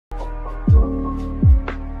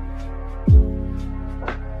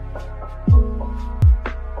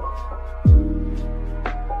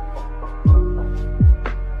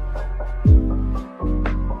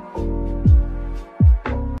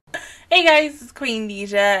guys, it's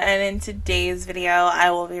Queendija, and in today's video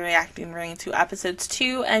I will be reacting to episodes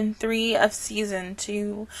 2 and 3 of season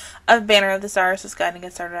 2 of Banner of the Stars. Let's go ahead and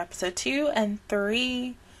get started. Episode 2 and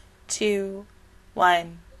 3, 2,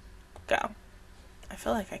 1, go. I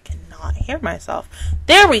feel like I cannot hear myself.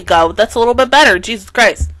 There we go. That's a little bit better. Jesus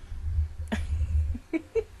Christ.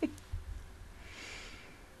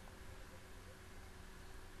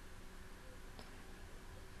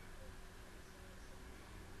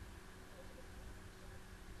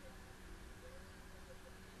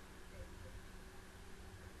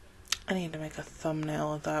 I need to make a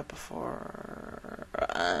thumbnail of that before.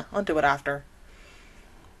 I'll do it after.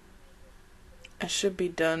 I should be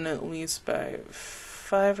done at least by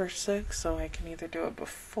 5 or 6, so I can either do it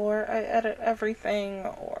before I edit everything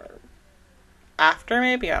or after,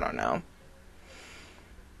 maybe. I don't know.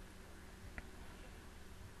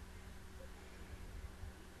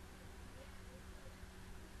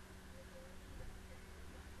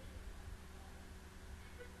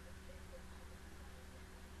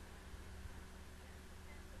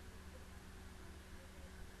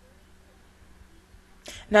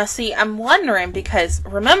 Now, see, I'm wondering because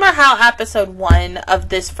remember how episode 1 of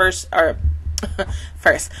this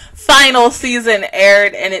final season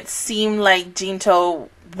aired, and it seemed like Jinto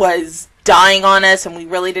was dying on us, and we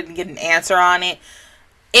really didn't get an answer on it.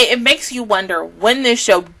 It makes you wonder when this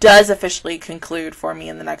show does officially conclude for me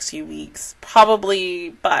in the next few weeks.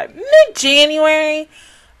 Probably by mid-January,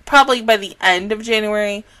 probably by the end of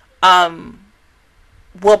January.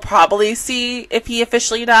 We'll probably see if he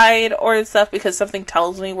officially died or stuff, because something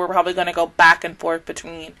tells me we're probably going to go back and forth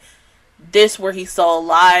between this where he's still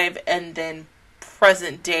alive and then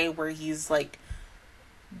present day where he's like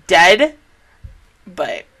dead.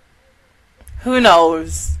 But who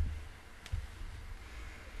knows?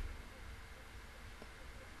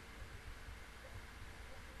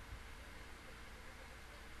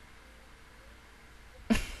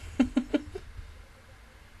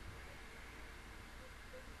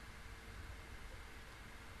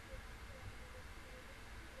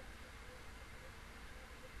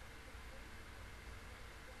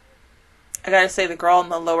 I gotta say, the girl in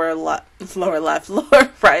the lower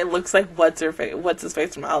right looks like what's his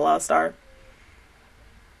face from Outlaw Star.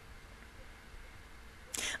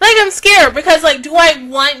 Like, I'm scared because, like, do I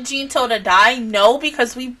want Jinto to die? No,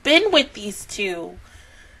 because we've been with these two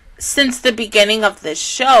since the beginning of this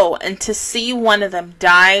show, and to see one of them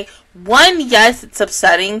die, one, yes, it's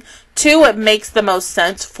upsetting. 2, it makes the most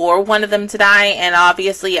sense for one of them to die, and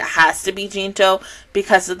obviously it has to be Jinto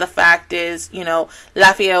because of the fact is, you know,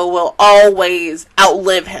 Lafayette will always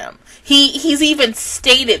outlive him. He's even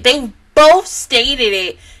stated, they both stated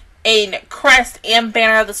it in Crest and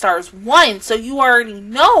Banner of the Stars 1, so you already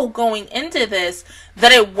know going into this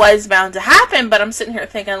that it was bound to happen. But I'm sitting here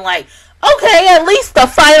thinking, like, okay, at least the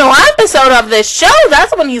final episode of this show,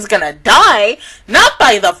 that's when he's gonna die. Not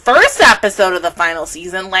by the first episode of the final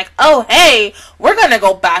season. Like, oh, hey, we're gonna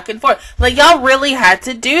go back and forth. Like, y'all really had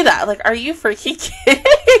to do that. Like, are you freaking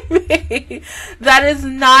kidding me? That is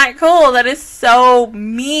not cool. That is so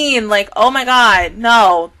mean. Like, oh my god,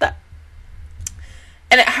 no.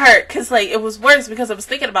 And it hurt, because, like, it was worse because I was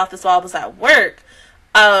thinking about this while I was at work.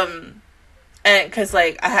 And, because,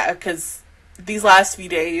 like, because these last few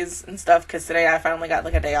days and stuff, because today I finally got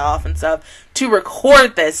like a day off and stuff to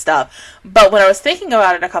record this stuff. But when I was thinking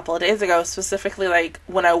about it a couple of days ago, specifically like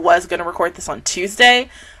when I was going to record this on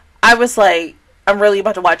Tuesday, I was like, I'm really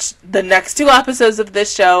about to watch the next 2 episodes of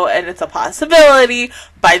this show, and it's a possibility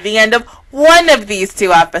by the end of one of these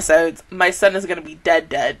 2 episodes my son is going to be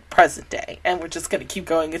dead present day, and we're just going to keep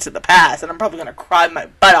going into the past, and I'm probably going to cry my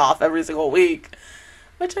butt off every single week,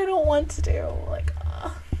 which I don't want to do. Like,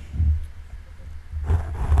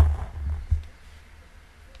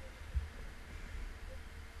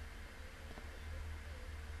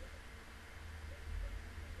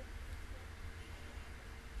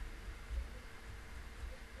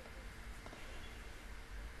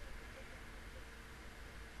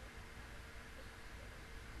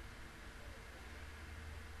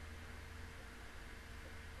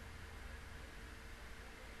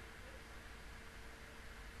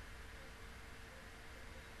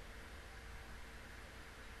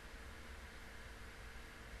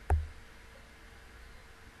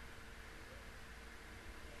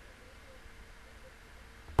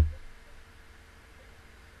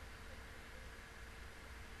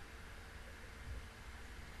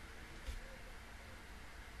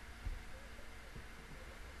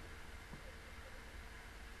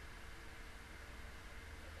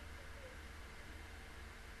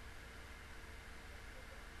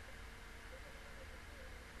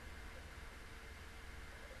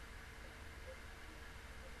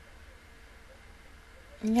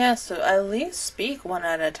 Yeah, so at least speak one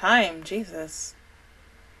at a time. Jesus.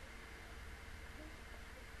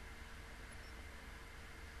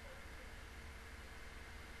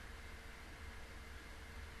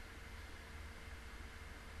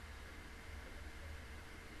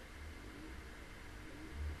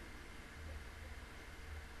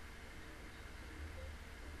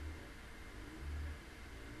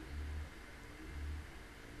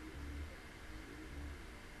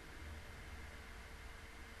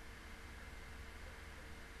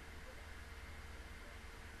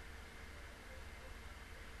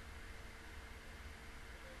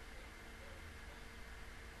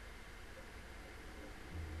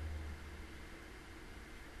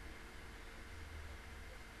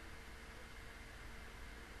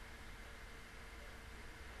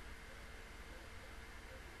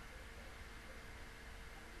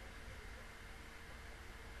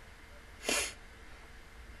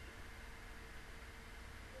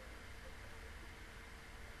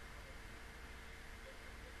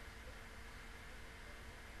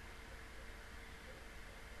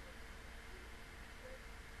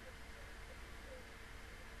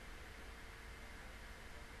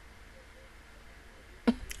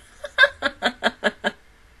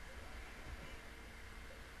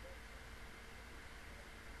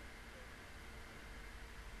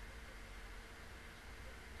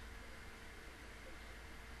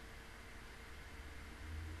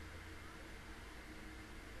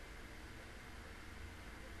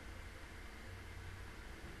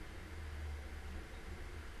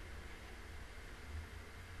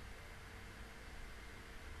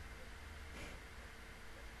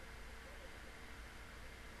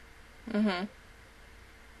 Mm-hmm.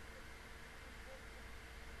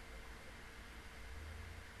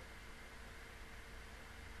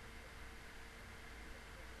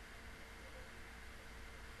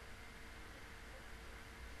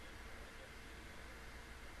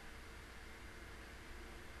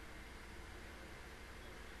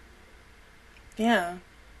 Yeah.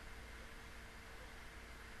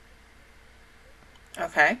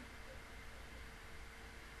 Okay.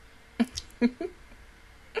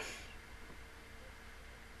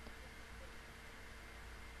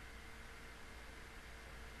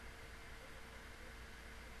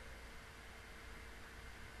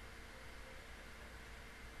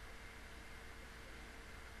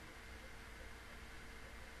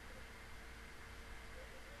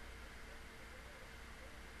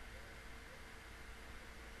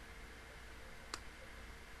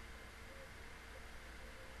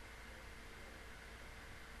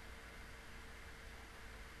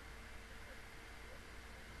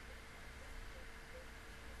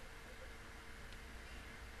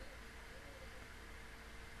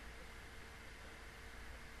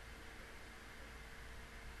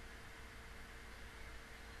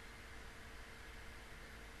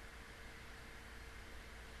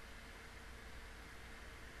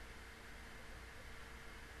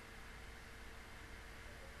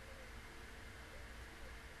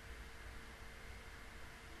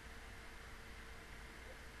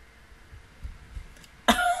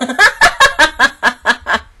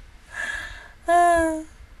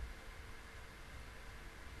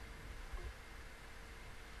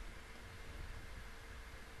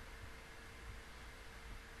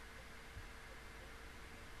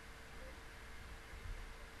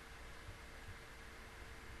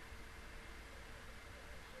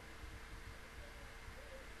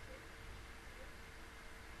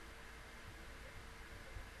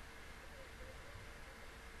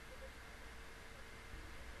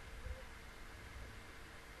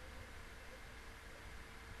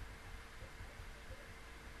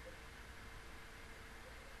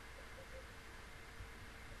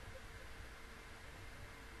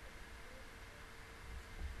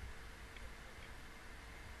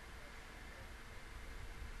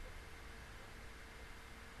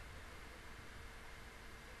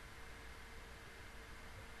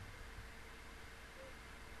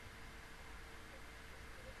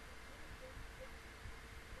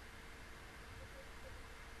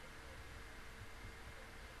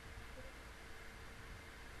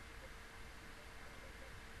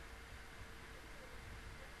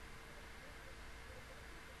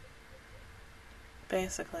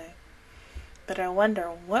 Basically. But I wonder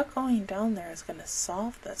what going down there is going to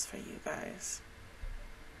solve this for you guys.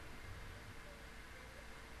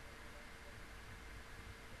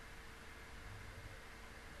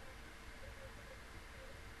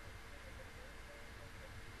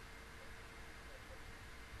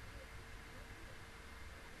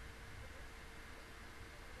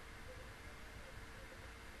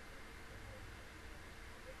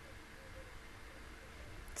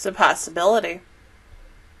 It's a possibility.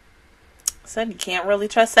 I said you can't really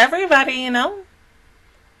trust everybody, you know?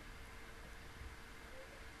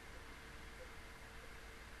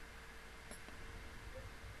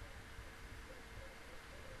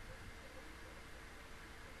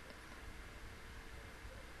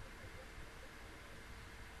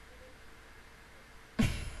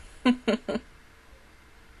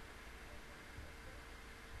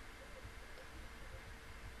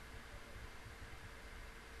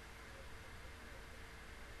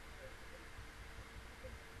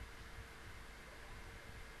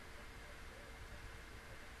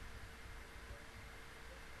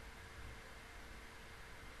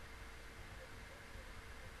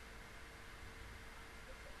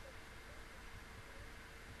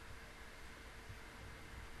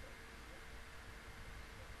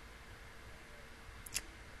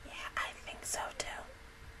 So too.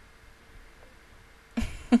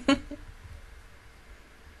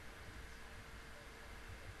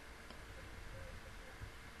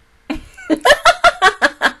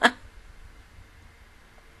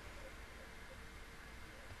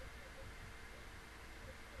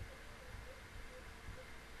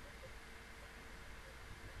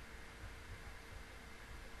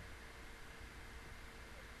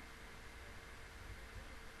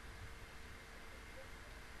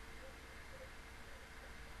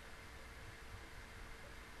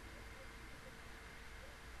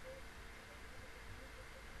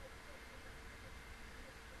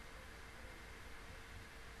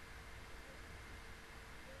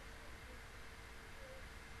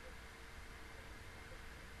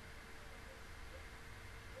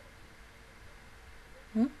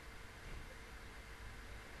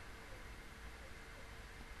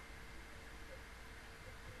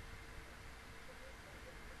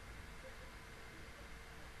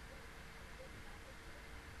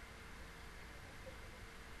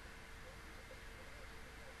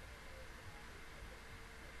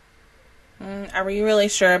 Are we really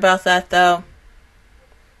sure about that, though?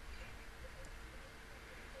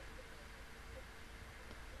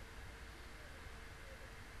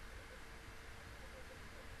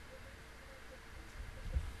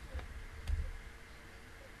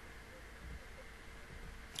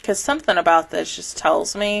 Because something about this just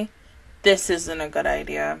tells me this isn't a good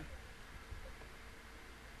idea.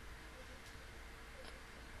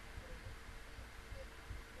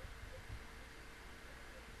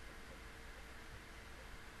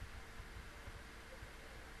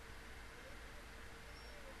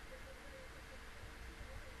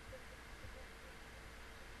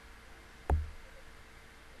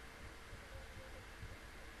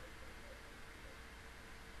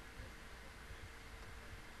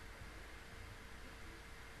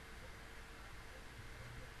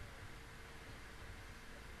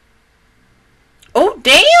 Oh,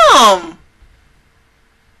 damn!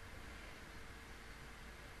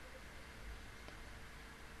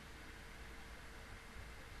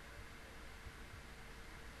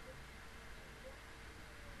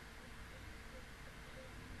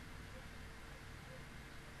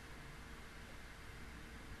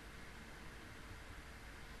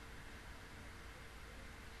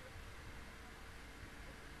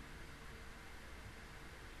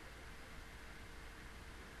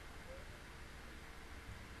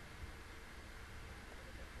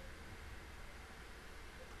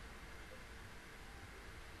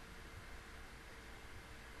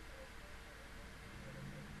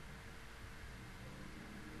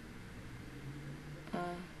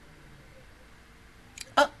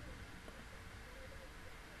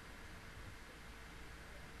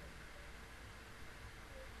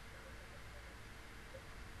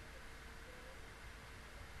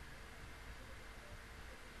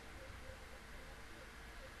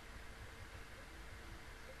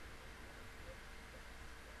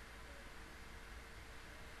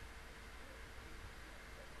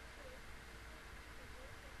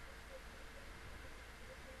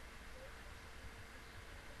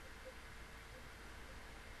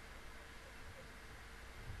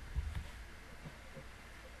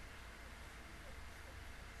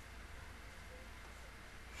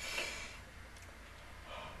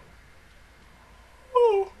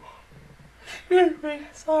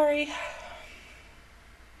 Sorry.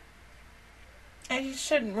 I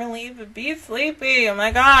shouldn't really even be sleepy. Oh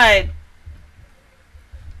my god.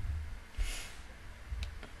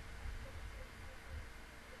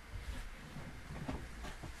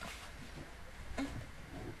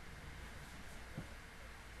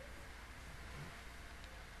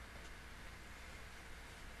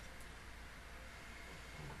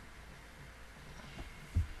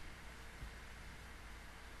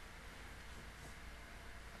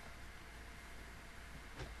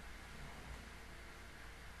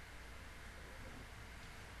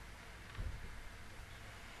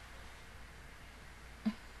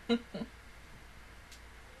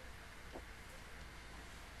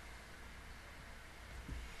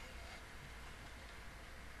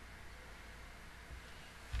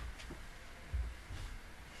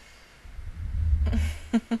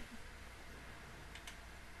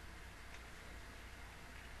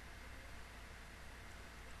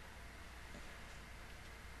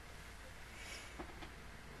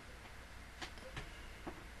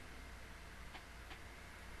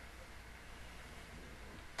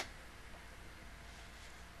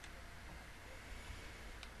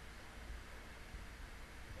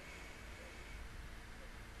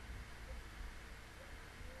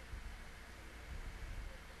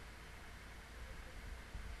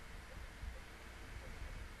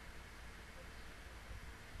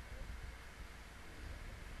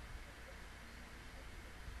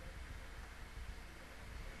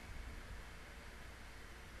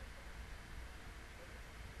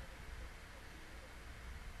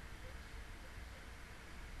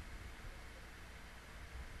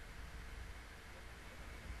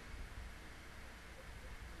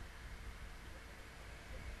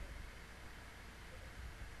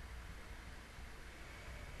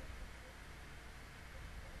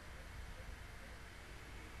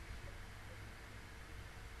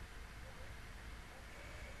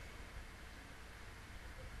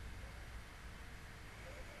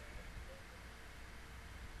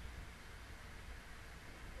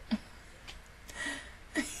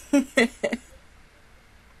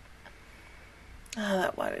 Oh,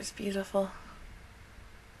 that water's beautiful.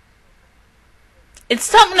 It's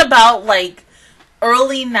something about, like,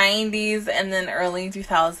 early 90s and then early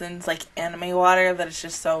 2000s, like, anime water that is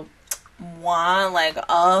just so mwah, like,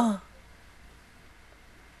 oh.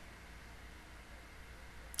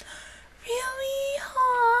 Really?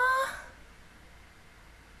 Aww.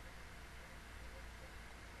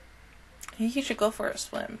 You should go for a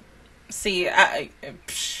swim. See, I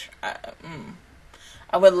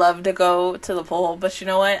would love to go to the pool, but you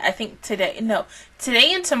know what? I think today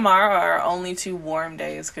and tomorrow are only 2 warm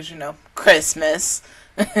days because, you know, Christmas.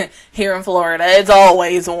 Here in Florida, it's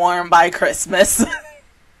always warm by Christmas.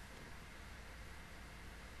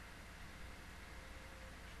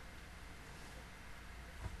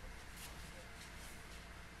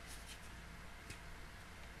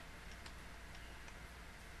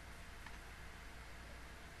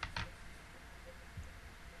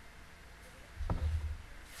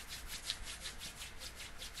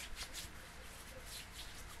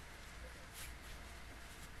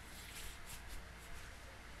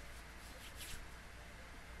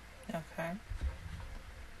 Okay.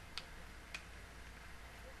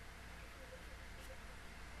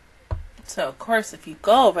 So, of course, if you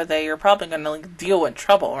go over there, you're probably going to, like, deal with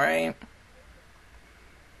trouble, right?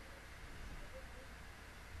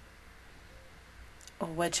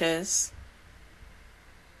 Which is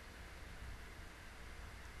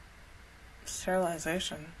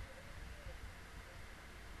sterilization.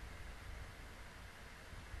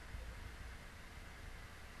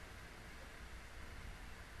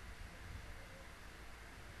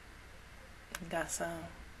 Guess so.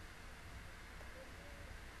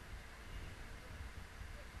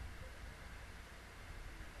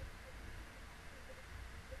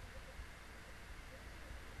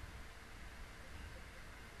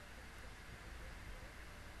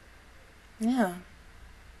 Yeah.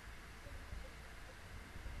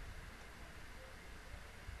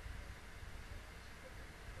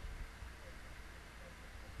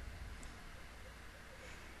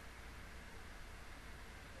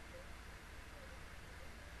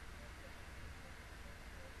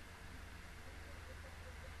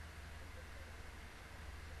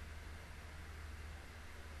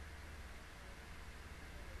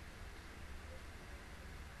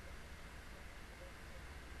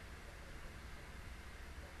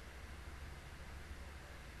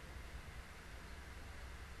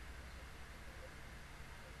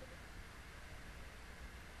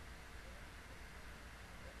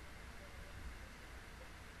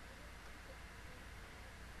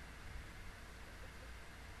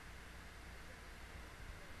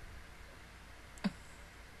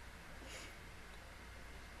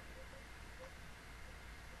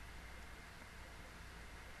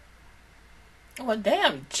 Well,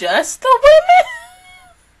 damn, just the women?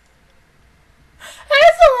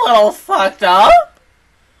 That's a little fucked up.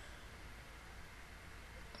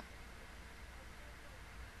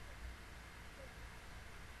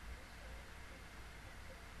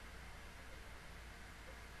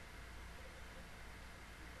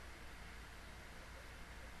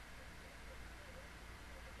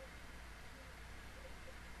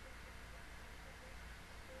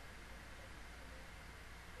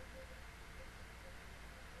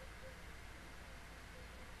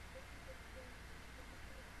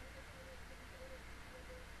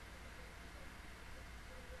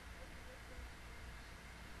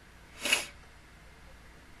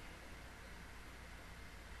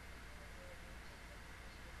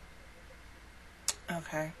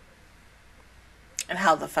 Okay. And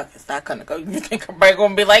how the fuck is that gonna go? You think everybody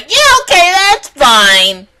gonna be like, yeah, okay, that's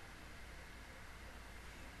fine.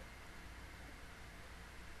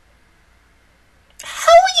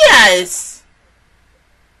 Hell yes.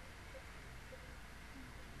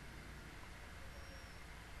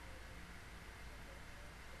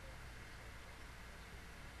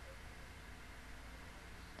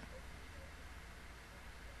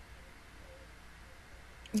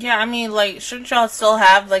 Yeah, I mean, like, shouldn't y'all still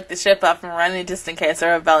have, like, the ship up and running just in case a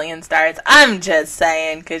rebellion starts? I'm just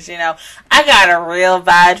saying, because, you know, I got a real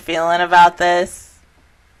bad feeling about this.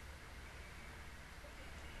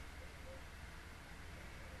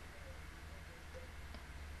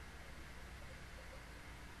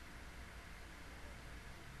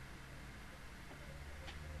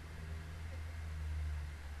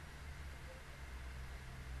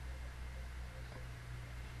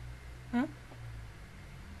 Hmm?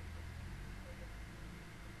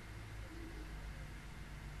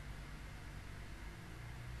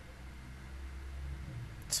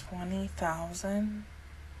 20,000?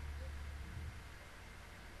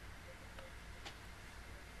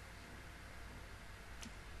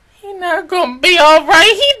 He not gonna be alright.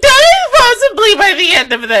 He dies possibly by the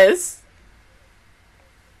end of this.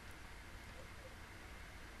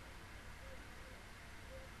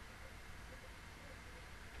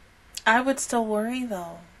 I would still worry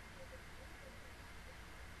though.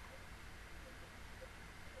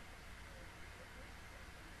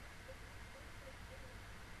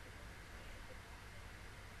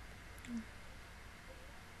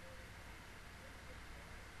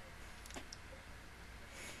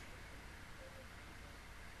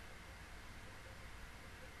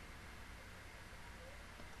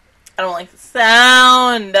 I don't like the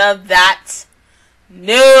sound of that.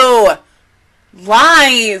 No.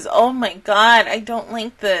 Lies. Oh my god. I don't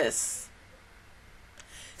like this.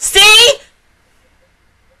 See?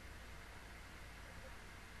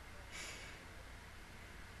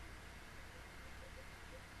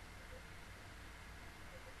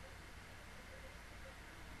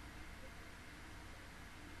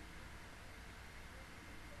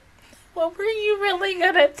 What were you really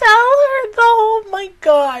gonna tell her though? Oh my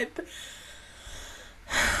god.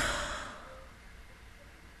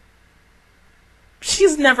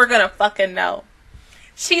 She's never gonna fucking know.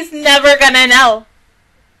 She's never gonna know.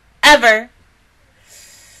 Ever.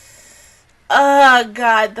 Oh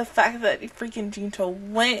god, the fact that freaking Junto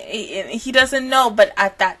went, he doesn't know, but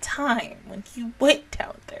at that time, when he went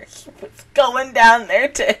down there, he was going down there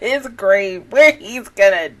to his grave where he's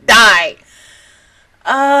gonna die.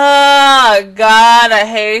 Oh god, I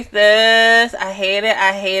hate this. I hate it,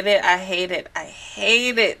 I hate it, I hate it. I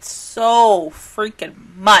hate it so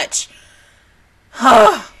freaking much.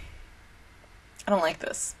 I don't like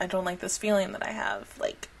this. I don't like this feeling that I have.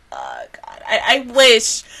 Like, oh god.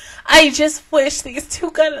 I just wish these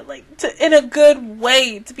two got in a good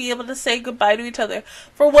way to be able to say goodbye to each other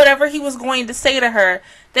for whatever he was going to say to her,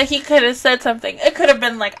 that he could have said something. It could have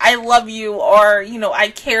been like, I love you, or, you know, I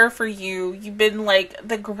care for you. You've been like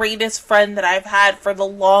the greatest friend that I've had for the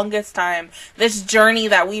longest time. This journey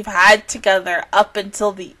that we've had together up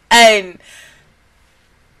until the end.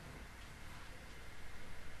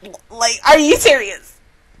 Like, are you serious?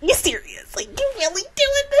 You serious? Like, you really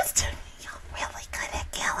doing this to me? You're really gonna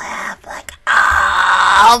kill him? Like,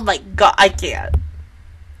 oh my god, I can't.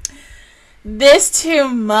 This too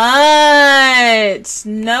much.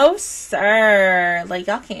 No, sir. Like,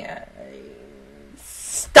 y'all can't.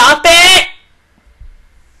 Stop it!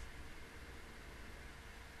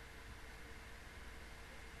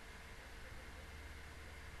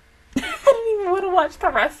 I don't even want to watch the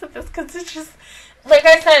rest of this because it's just, like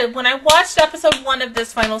I said, when I watched episode 1 of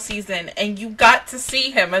this final season and you got to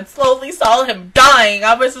see him and slowly saw him dying,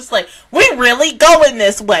 I was just like, we really going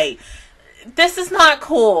this way. This is not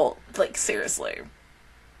cool. Like, seriously.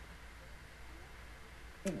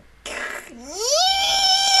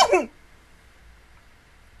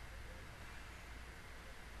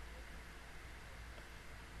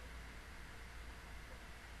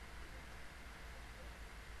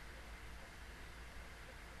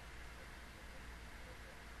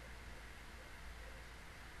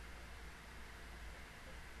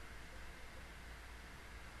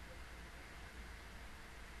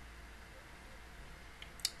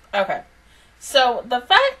 Okay. So, the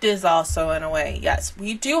fact is also, in a way, yes,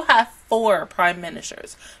 we do have 4 prime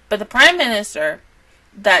ministers. But the prime minister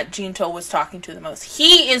that Junto was talking to the most,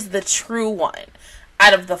 he is the true one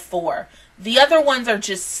out of the 4. The other ones are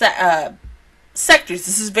just sectors.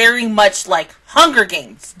 This is very much like Hunger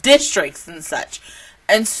Games, districts and such.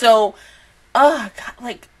 And so, oh, God,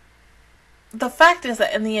 like, the fact is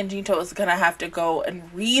that in the end, Jinto is going to have to go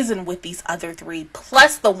and reason with these other three,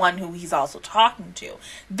 plus the one who he's also talking to.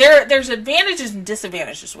 There's advantages and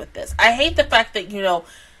disadvantages with this. I hate the fact that, you know,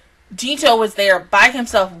 Jinto was there by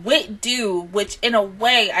himself with Du, which in a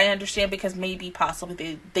way I understand, because maybe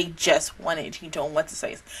possibly they just wanted Jinto and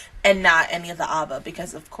What's-His-Face and not any of the Abba,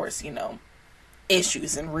 because of course, you know,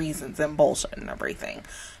 issues and reasons and bullshit and everything.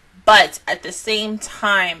 But at the same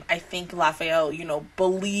time, I think Raphael, you know,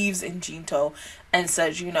 believes in Jinto and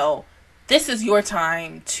says, you know, this is your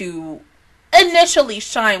time to initially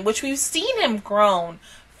shine, which we've seen him grown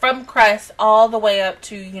from Crest all the way up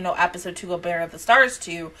to, you know, episode 2 of Bearer of the Stars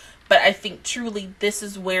 2. But I think truly this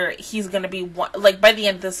is where he's going to be, like, by the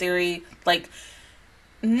end of the series, like,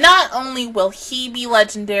 not only will he be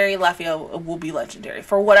legendary, Raphael will be legendary.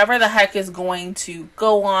 For whatever the heck is going to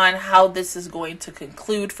go on, how this is going to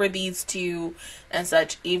conclude for these two and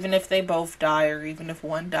such, even if they both die or even if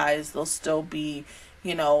one dies, they'll still be,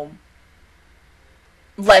 you know,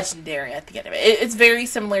 legendary at the end of it. It's very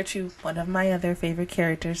similar to one of my other favorite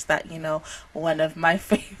characters that, you know, one of my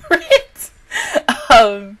favorite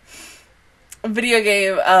video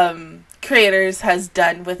game creators has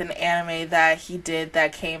done with an anime that he did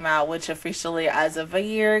that came out, which officially as of a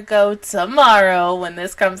year ago tomorrow, when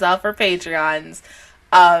this comes out for Patreons,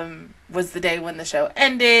 was the day when the show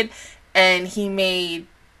ended, and he made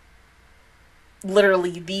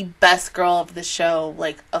literally the best girl of the show,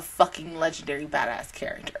 like a fucking legendary badass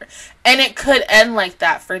character. And it could end like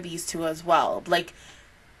that for these two as well. Like,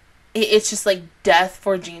 it's just like death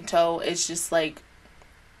for Jinto. It's just like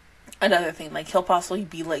another thing. Like, he'll possibly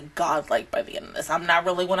be like godlike by the end of this. I'm not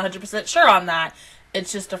really 100% sure on that.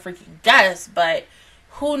 It's just a freaking guess, but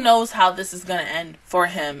who knows how this is going to end for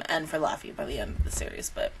him and for Laffy by the end of the series.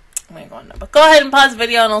 But I'm going to go on now. But go ahead and pause the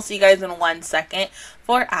video and I'll see you guys in 1 second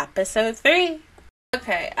for episode 3.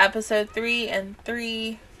 Okay, episode 3 in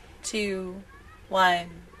 3, 2, 1,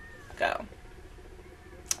 go.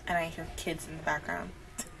 And I hear kids in the background.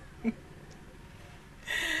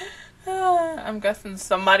 I'm guessing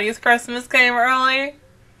somebody's Christmas came early.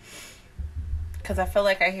 Because I feel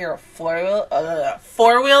like I hear a four-wheeler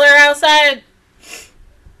outside.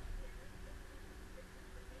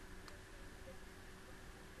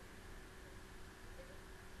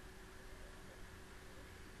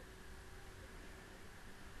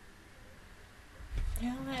 You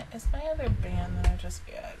know what? Is my other band that I just...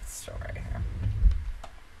 Yeah, it's still right here.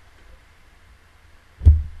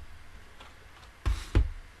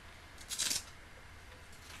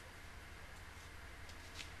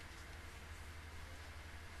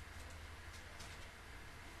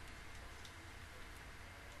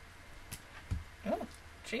 Oh,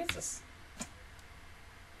 Jesus.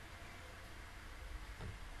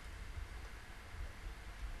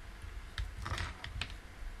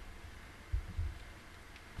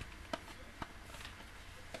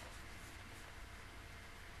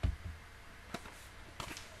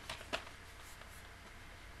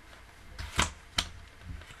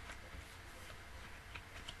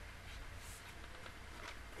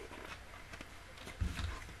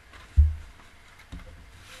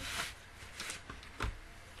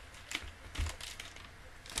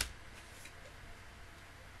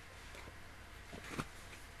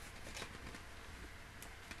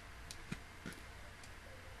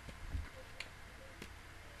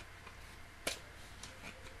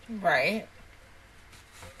 Right.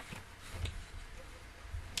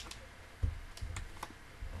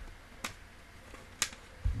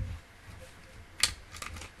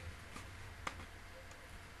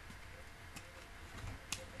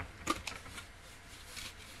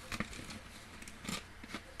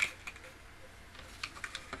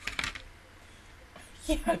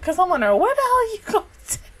 Yeah, because I'm wondering, where the hell you go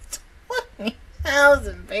to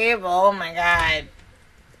 20,000 people? Oh my god.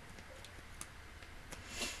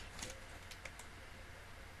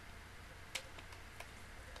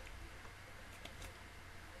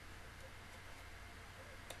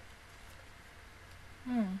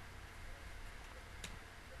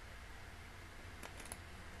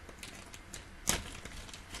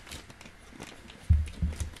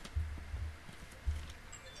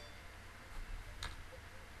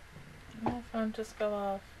 My phone just go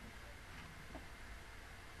off.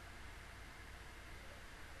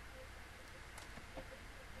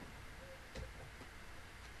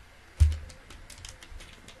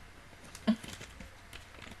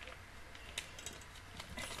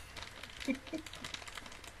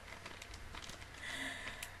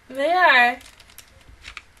 They are.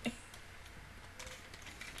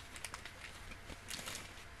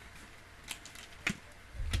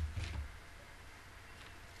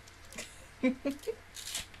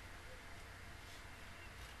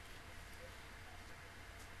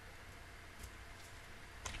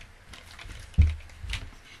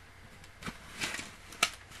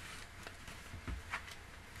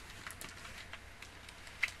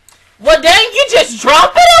 Well, dang, you just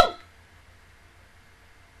dropping them?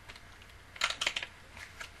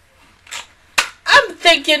 I'm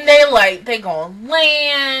thinking they gonna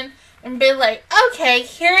land and be like, okay,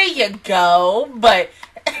 here you go. But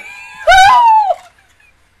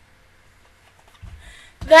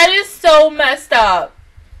that is so messed up.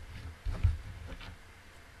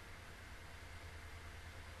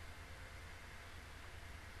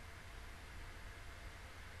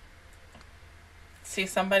 See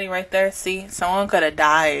somebody right there? See? Someone could have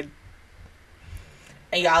died.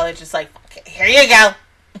 And y'all are just like, okay, here you go.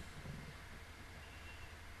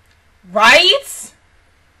 Right?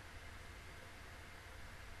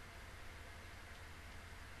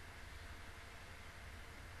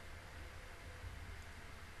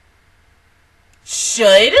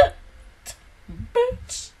 Should?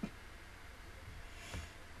 Bitch.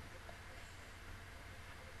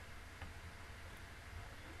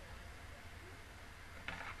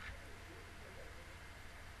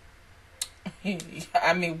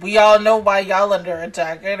 I mean, we all know why y'all under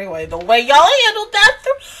attack anyway. The way y'all handled that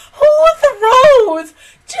through the roads.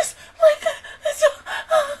 Just like...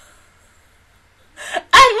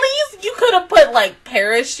 At least you could have put, like,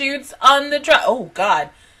 parachutes on the truck. Oh,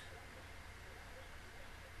 God.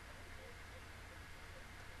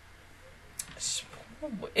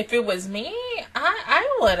 If it was me,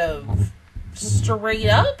 I would have straight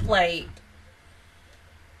up, like...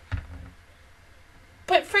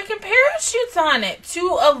 put freaking parachutes on it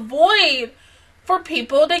to avoid for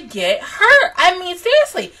people to get hurt. I mean,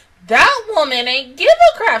 seriously, that woman ain't give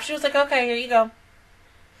a crap. She was like, okay, here you go.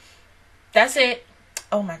 That's it.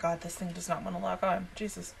 Oh my God, this thing does not want to lock on.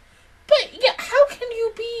 Jesus. But yeah, how can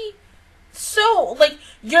you be so, like,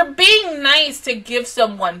 you're being nice to give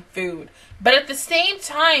someone food, but at the same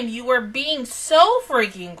time, you are being so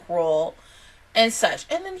freaking cruel and such.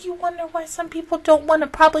 And then you wonder why some people don't want to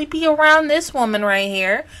probably be around this woman right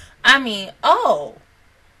here. I mean, oh.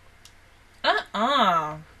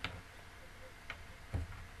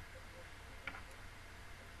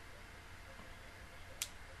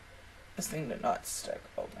 This thing did not stick.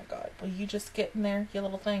 Oh my God. Will you just get in there, you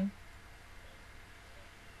little thing?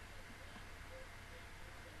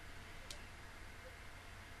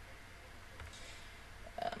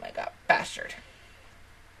 Oh my God. Bastard.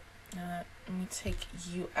 Let me take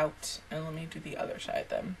you out and let me do the other side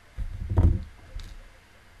then.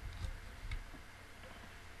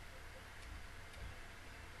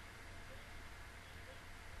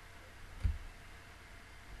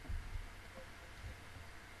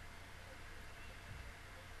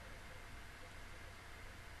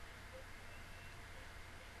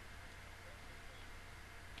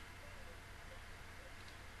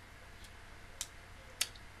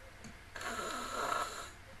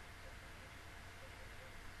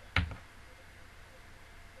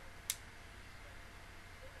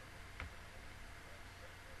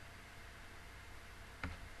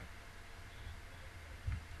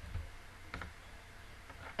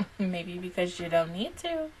 Maybe because you don't need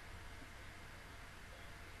to.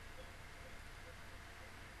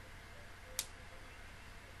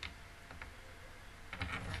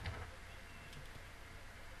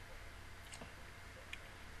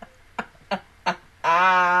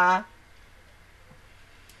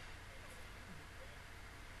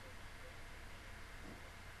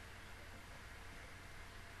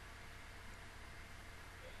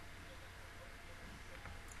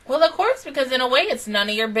 Well, of course, because in a way, it's none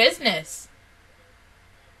of your business.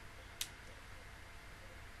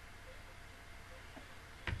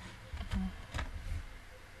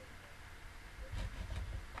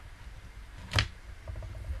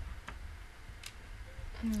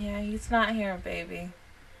 Yeah, he's not here, baby.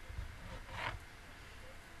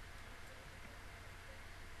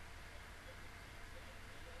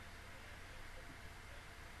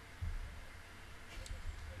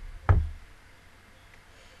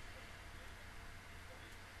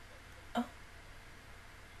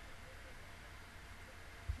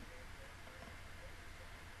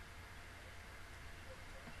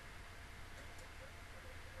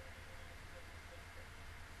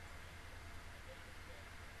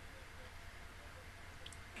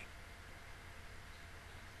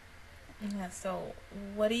 Yeah, so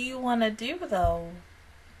what do you want to do, though?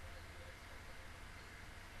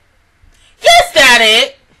 Yes, that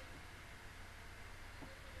it!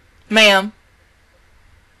 Ma'am.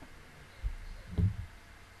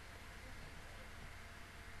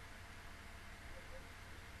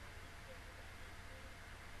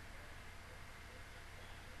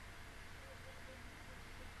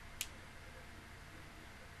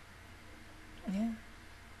 Yeah.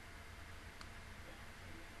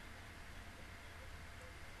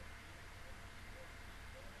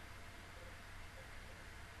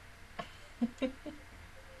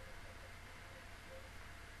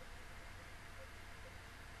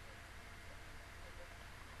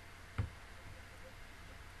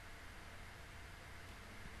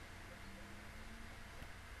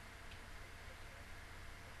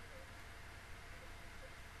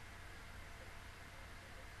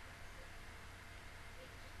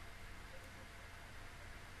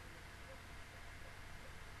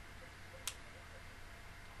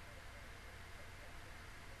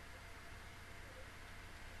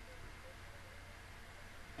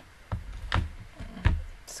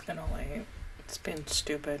 It's gonna wait. It's been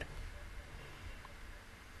stupid.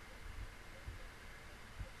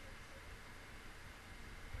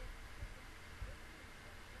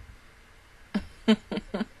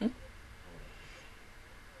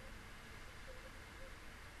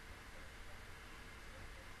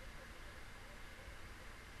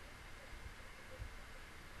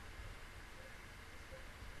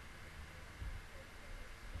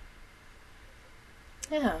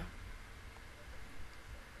 Yeah.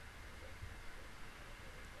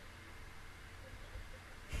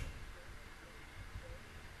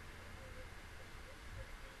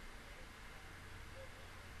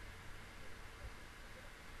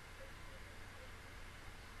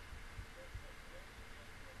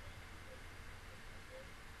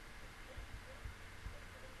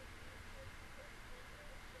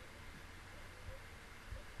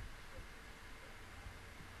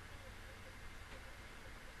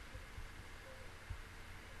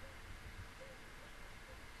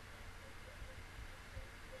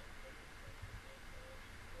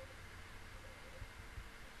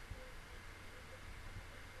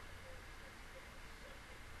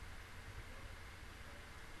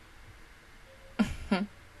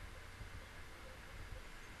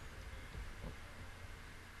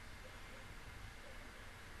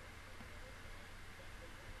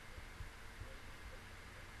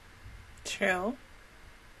 True.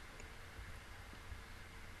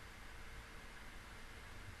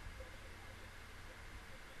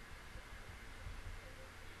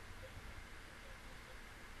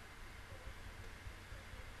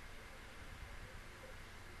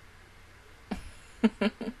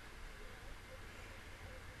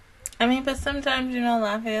 I mean, but sometimes,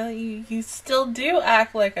 Raphael, you still do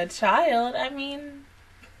act like a child. I mean...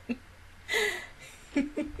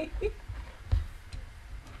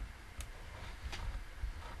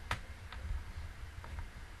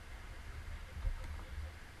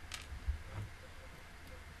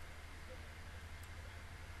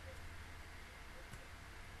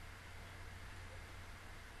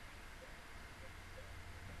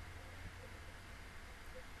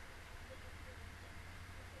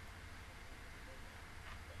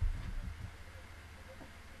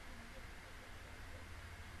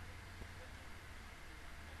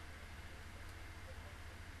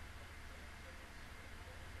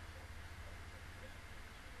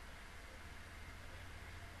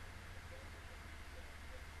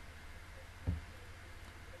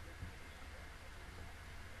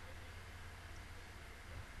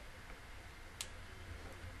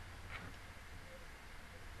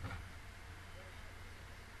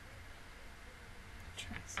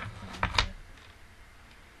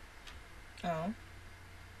 Oh.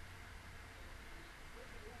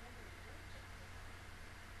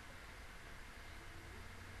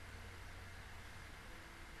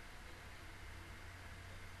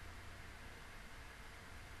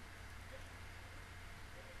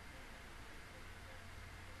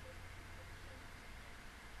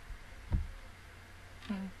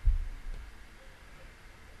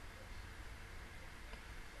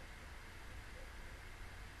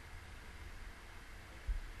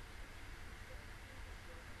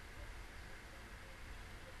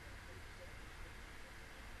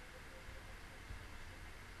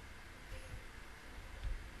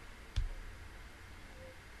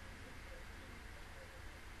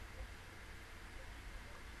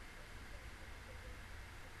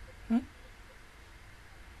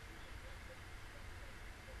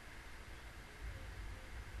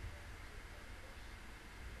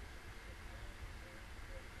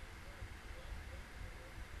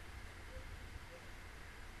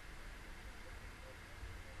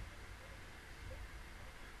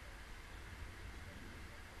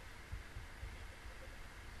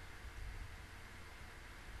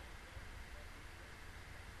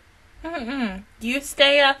 You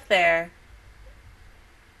stay up there.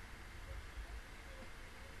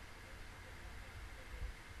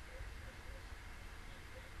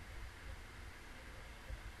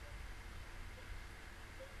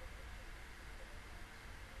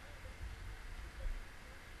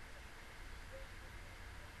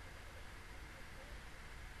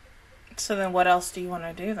 So then what else do you want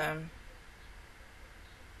to do then?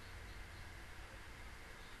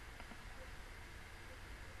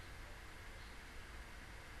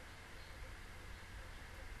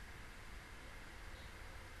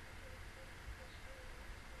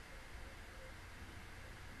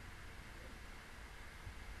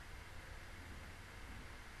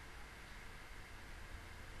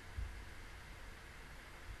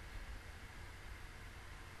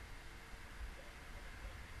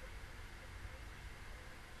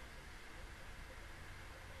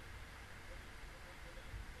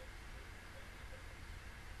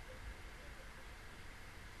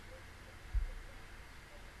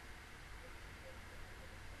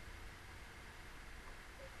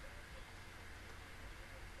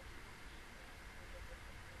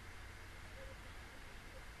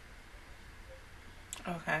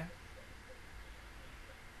 Okay.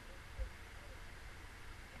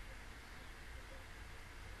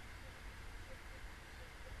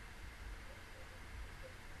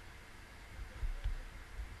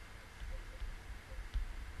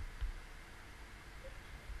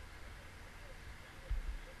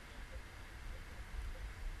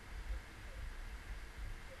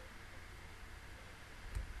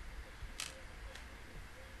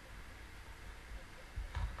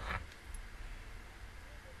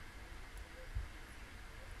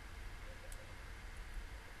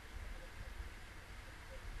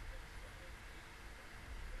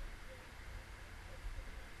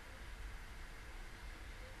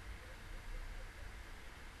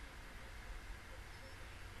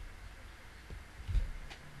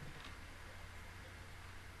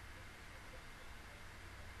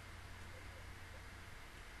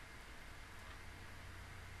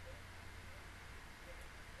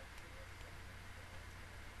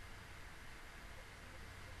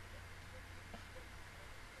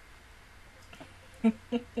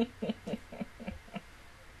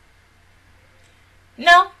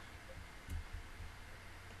 No.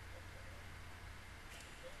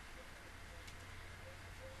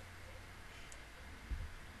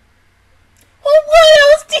 Well, what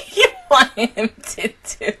else do you want him to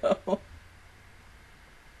do?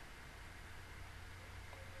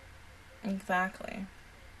 Exactly.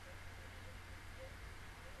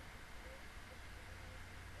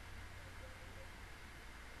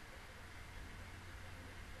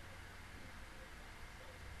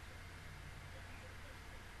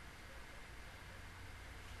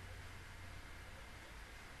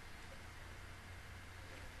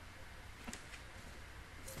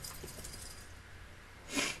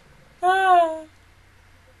 Ah.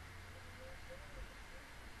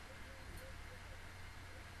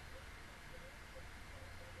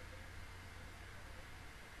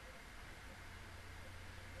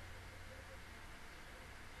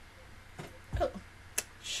 Oh,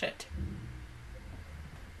 shit.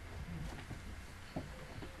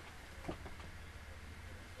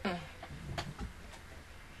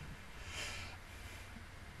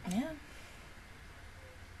 Yeah.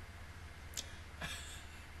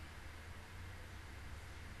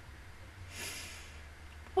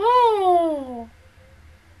 Oh.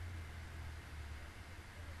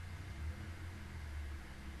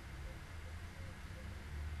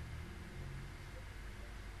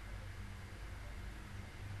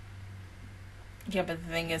 Yeah, but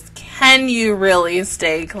the thing is, can you really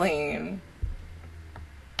stay clean?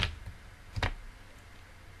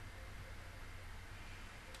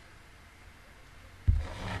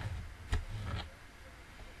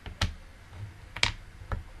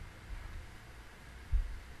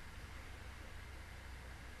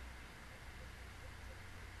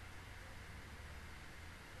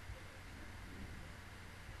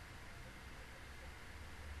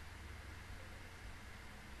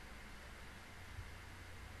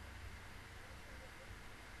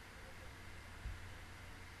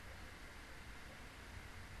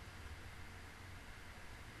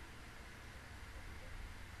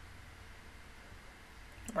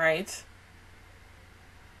 Right?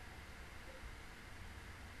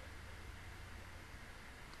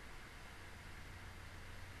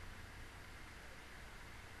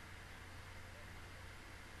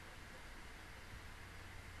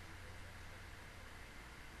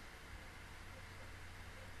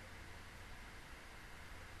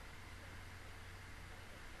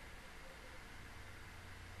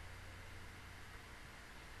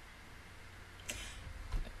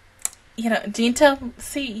 You know, Jinto,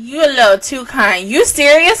 see, you a little too kind. You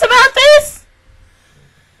serious about this?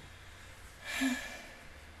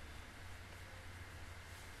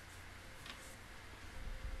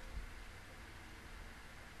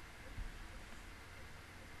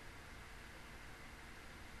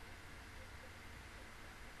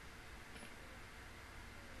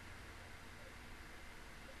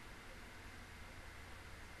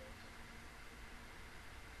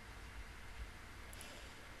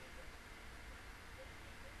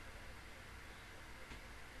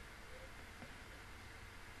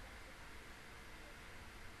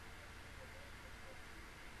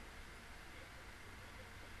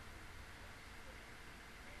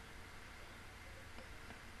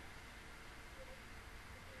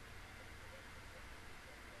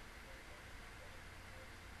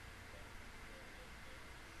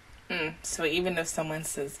 So even if someone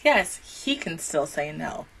says yes, he can still say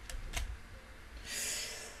no.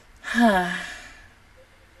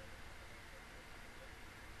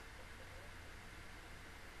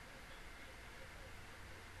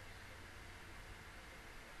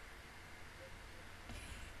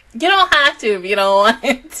 You don't have to if you don't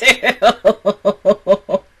want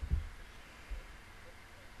to.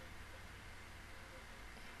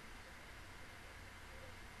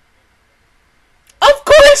 Of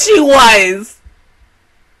course she was.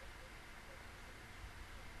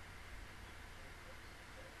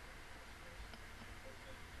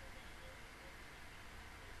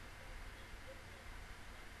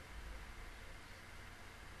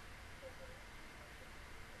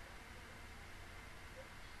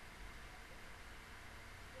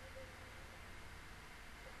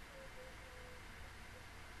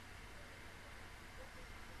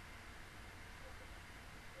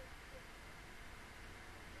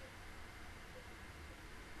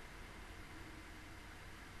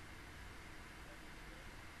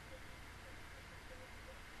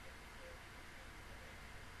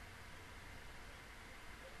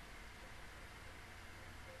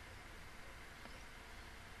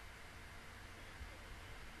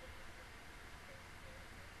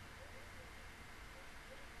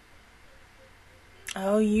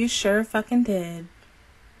 Oh, you sure fucking did.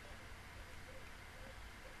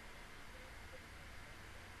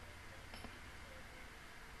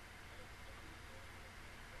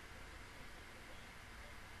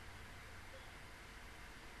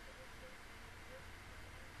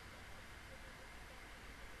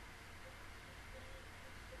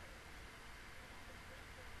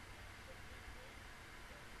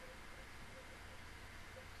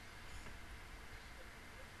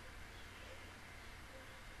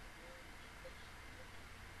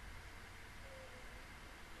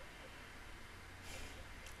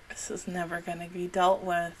 This is never going to be dealt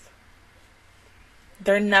with.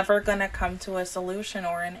 They're never going to come to a solution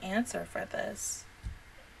or an answer for this.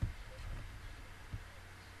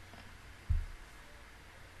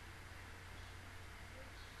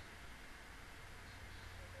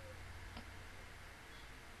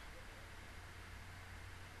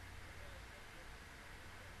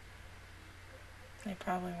 They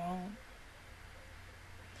probably won't.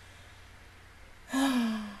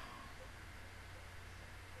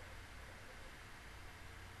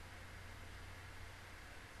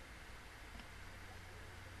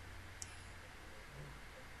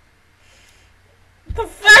 The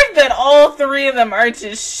fact that all three of them are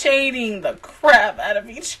just shading the crap out of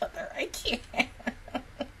each other, I can't.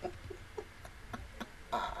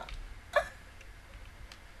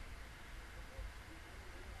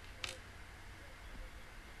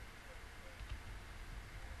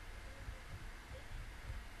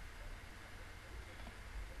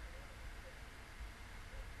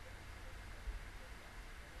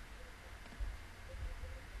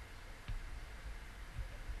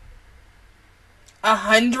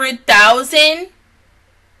 $100,000?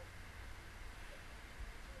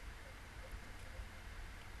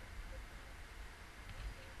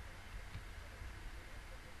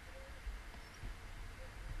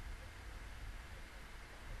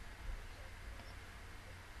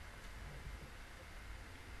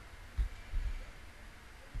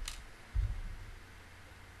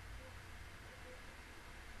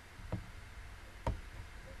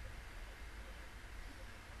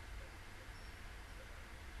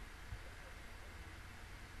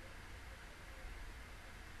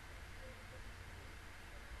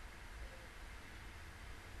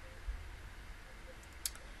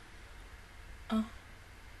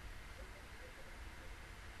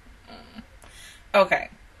 Okay.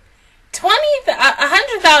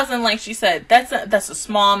 100,000, like she said, that's a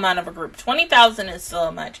small amount of a group. 20,000 is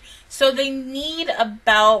still much. So they need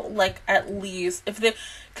about, like, at least, if they,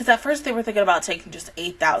 because at first they were thinking about taking just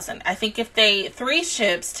 8,000. I think if they, 3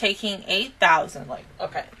 ships taking 8,000, like,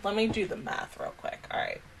 okay, let me do the math real quick. All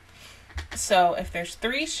right. So if there's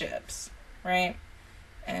 3 ships, right,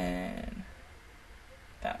 and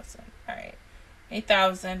 1,000, all right,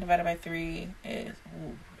 8,000 divided by 3 is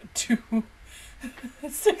 2.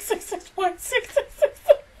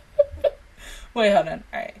 666.666. Wait, hold on.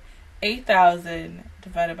 All right, 8,000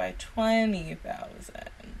 divided by 20,000.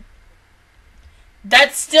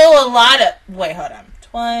 That's still a lot of. Wait, hold on.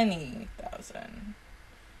 20,000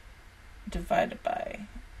 divided by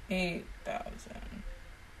 8,000.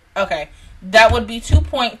 Okay, that would be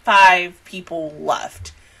 2.5 people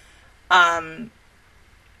left.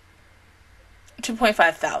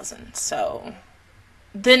 2.5 thousand. So.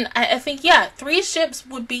 Then I think, yeah, 3 ships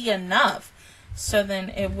would be enough. So then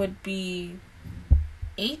it would be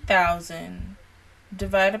 8,000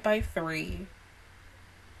 divided by 3.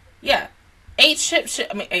 Yeah. 8 ships.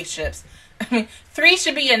 3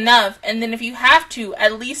 should be enough. And then if you have to,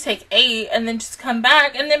 at least take 8 and then just come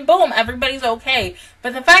back. And then boom, everybody's okay.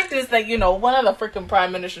 But the fact is that, one of the freaking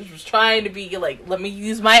prime ministers was trying to be like, let me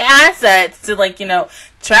use my assets to, like,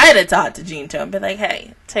 try to talk to Jinto and be like,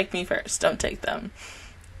 hey, take me first. Don't take them.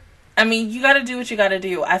 I mean, you gotta do what you gotta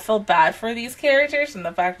do. I feel bad for these characters and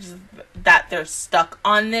the fact that they're stuck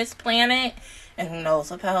on this planet. And who knows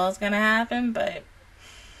what the hell is gonna happen, but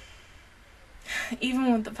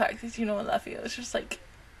even with the fact that I love you, it's just like,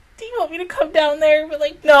 do you want me to come down there? But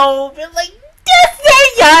like, no. But like, just say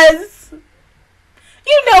yes.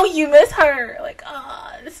 You miss her. Like,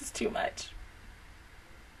 this is too much.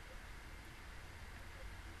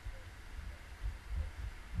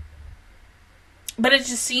 But it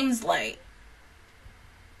just seems like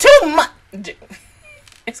too much.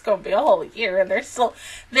 It's gonna be a whole year, and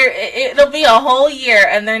it'll be a whole year,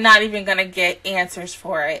 and they're not even gonna get answers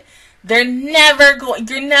for it. You're never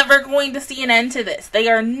going to see an end to this. They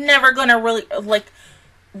are never gonna really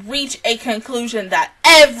reach a conclusion that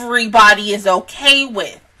everybody is okay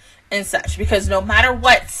with and such, because no matter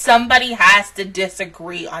what, somebody has to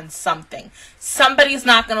disagree on something. Somebody's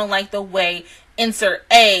not gonna like the way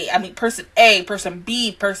person A, person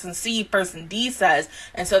B, person C, person D says,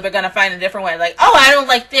 and so they're gonna find a different way. Like, oh, I don't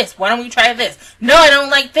like this. Why don't we try this? No, I don't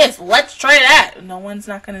like this. Let's try that. No one's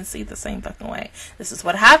not gonna see the same fucking way. This is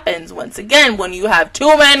what happens once again when you have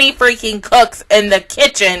too many freaking cooks in the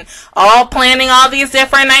kitchen, all planning all these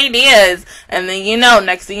different ideas, and then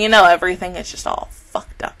next thing you know, everything is just all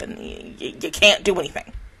fucked up, and you can't do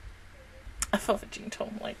anything. I feel for Jinto,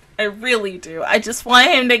 I really do. I just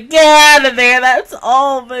want him to get out of there, that's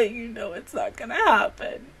all, but it's not gonna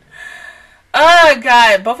happen. Oh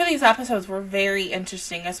god, both of these episodes were very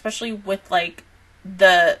interesting, especially with,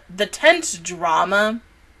 the tense drama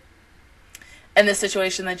and the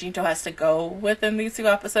situation that Jinto has to go with in these 2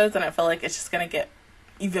 episodes, and I feel like it's just gonna get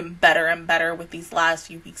even better and better with these last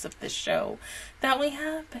few weeks of this show that we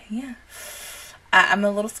have, but yeah. I'm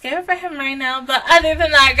a little scared for him right now. But other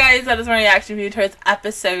than that, guys, that is my reaction view towards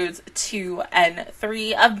episodes 2 and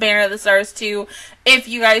 3 of Banner of the Stars 2. If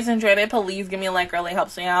you guys enjoyed it, please give me a like. It really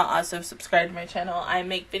helps me out. Also, subscribe to my channel. I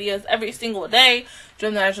make videos every single day.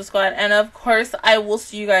 Join the National Squad. And, of course, I will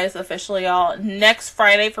see you guys officially all next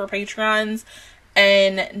Friday for Patreons.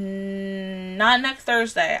 And not next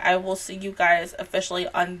Thursday. I will see you guys officially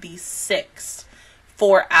on the 6th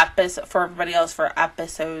for everybody else for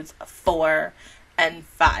episodes 4 and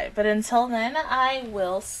 5. But until then, I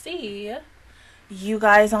will see you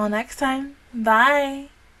guys all next time. Bye.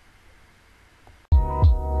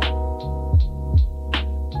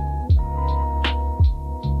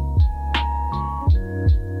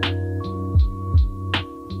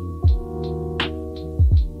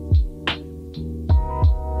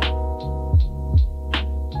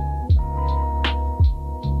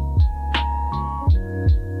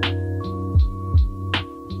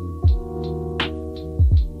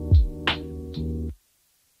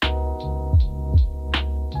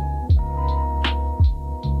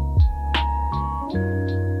 you.